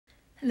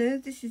Hello,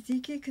 this is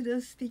Yukie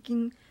Kudo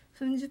speaking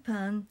from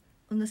Japan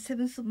on the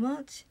 7th of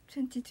March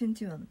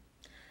 2021.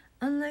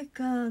 Unlike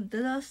the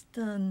last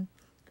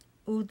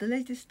or the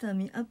latest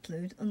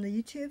upload on the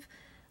YouTube,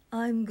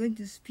 I'm going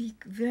to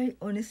speak very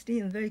honestly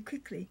and very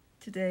quickly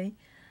today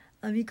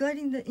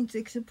regarding the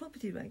intellectual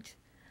property right.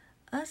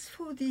 As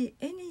for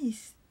any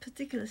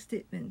particular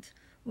statement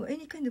or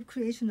any kind of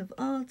creation of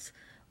arts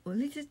or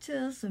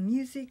literature or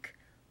music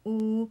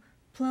or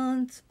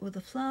plants or the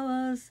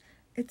flowers,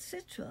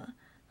 etc.,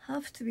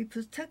 have to be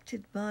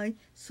protected by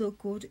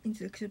so-called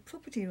intellectual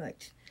property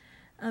right,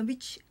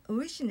 which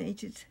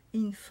originated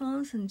in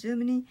France and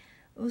Germany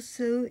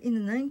also in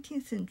the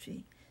 19th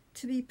century,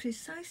 to be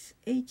precise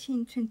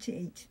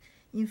 1828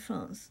 in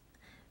France.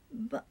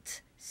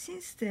 But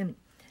since then,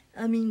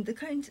 the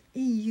current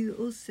EU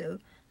also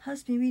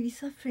has been really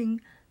suffering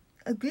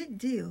a great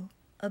deal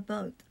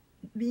about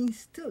being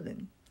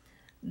stolen,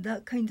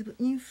 that kind of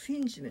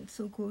infringement,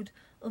 so-called,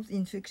 of the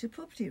intellectual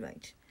property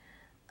right.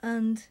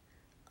 And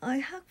I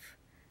have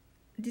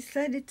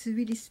decided to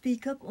really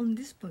speak up on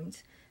this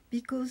point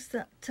because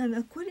that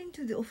according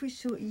to the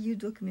official EU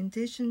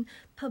documentation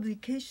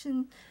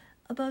publication,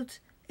 about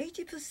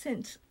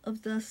 80%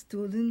 of the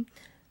stolen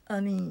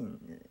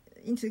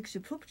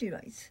intellectual property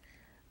rights,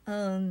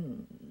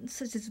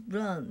 such as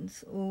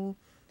brands or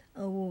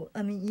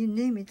you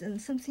name it, and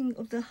something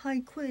of the high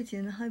quality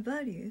and high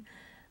value,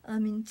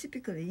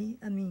 typically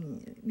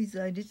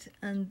resided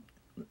and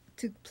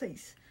took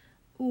place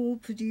or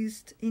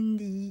produced in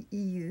the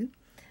EU.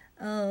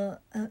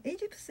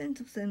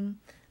 80% of them,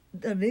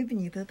 the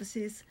revenue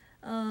purposes,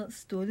 are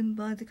stolen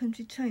by the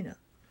country China.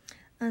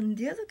 And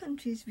the other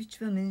countries which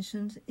were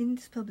mentioned in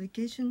this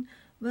publication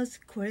was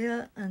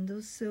Korea and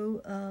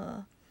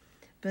also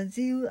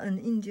Brazil and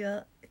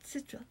India,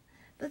 etc.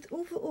 But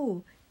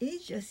overall,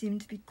 Asia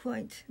seemed to be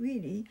quite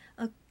really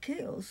a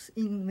chaos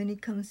when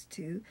it comes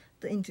to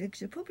the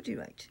intellectual property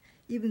right,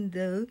 even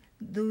though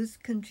those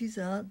countries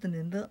are the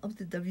member of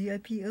the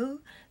WIPO,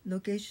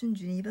 location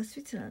Geneva,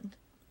 Switzerland.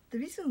 The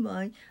reason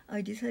why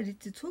I decided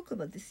to talk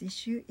about this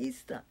issue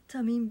is that,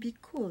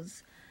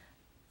 because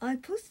I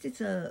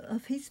posted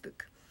a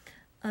Facebook,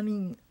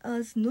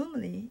 as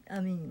normally,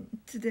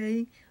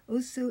 today,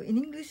 also in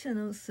English and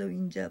also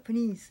in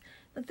Japanese.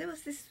 But there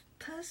was this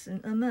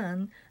person,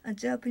 a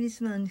Japanese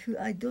man who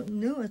I don't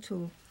know at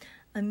all,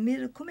 and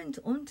made a comment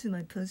onto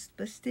my post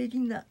by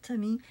stating that,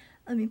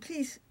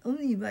 please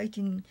only write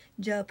in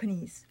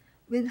Japanese,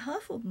 when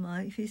half of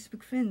my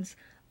Facebook friends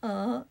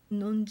are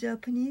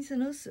non-Japanese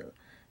and also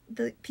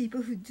the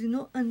people who do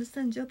not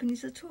understand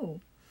Japanese at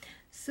all.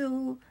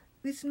 So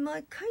with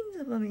my kind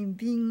of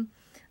being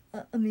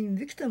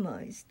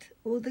victimized,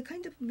 or the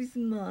kind of with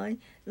my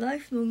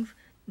lifelong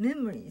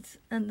memories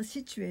and the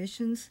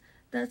situations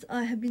that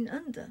I have been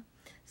under,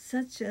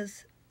 such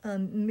as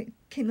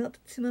came up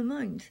to my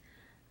mind.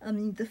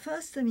 The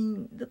first,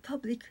 the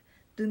public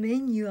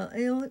domain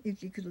URL,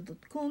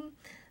 yukikudo.com,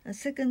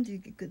 second,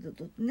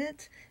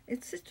 yukikudo.net,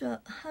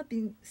 etc., have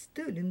been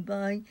stolen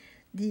by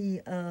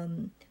the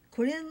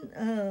Korean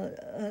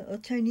or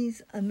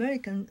Chinese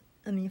American,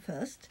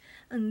 first,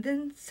 and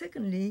then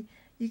secondly,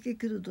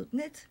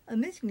 yukikudo.net,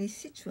 amazingly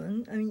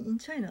Sichuan, in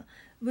China,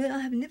 where I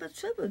have never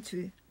traveled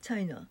to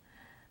China.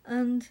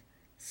 And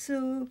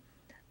so,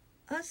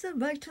 as a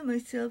writer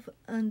myself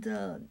and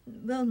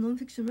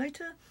non-fiction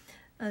writer,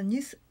 a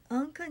news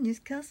anchor,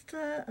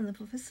 newscaster, and a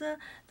professor,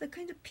 the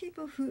kind of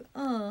people who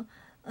are,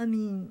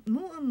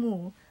 more and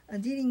more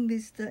dealing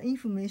with the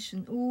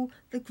information or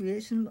the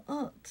creation of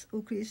art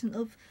or creation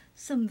of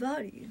some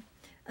value.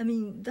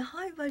 The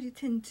high value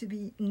tend to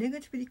be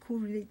negatively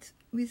correlate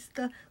with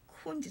the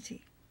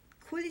quantity.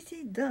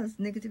 Quality does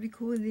negatively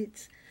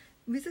correlate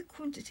with the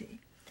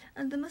quantity.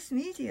 And the mass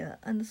media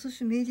and the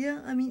social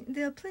media,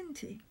 there are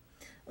plenty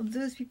of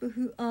those people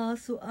who are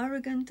so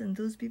arrogant and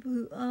those people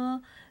who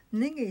are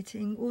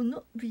negating or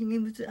not being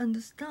able to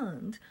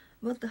understand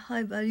what the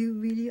high value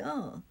really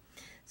are.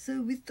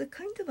 So with the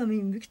kind of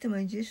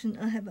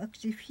victimization I have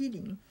actually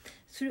feeling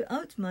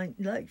throughout my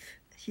life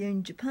here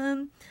in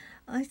Japan,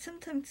 I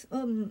sometimes,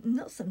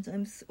 not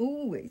sometimes,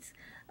 always,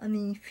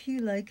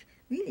 feel like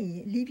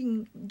really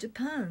leaving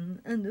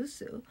Japan and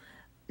also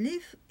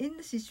live in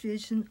the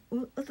situation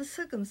or the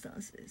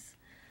circumstances.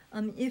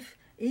 If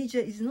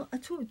Asia is not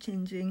at all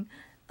changing,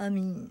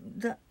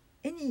 that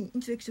any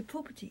intellectual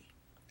property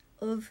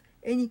of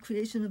any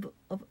creation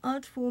of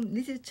art form,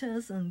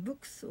 literatures and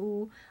books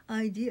or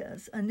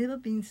ideas are never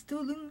being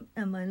stolen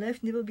and my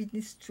life never been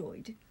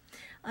destroyed.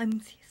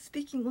 I'm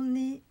speaking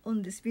only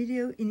on this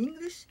video in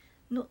English,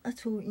 not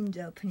at all in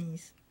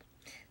Japanese.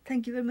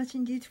 Thank you very much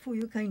indeed for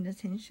your kind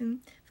attention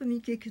from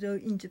Yukie Kudo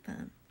in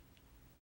Japan.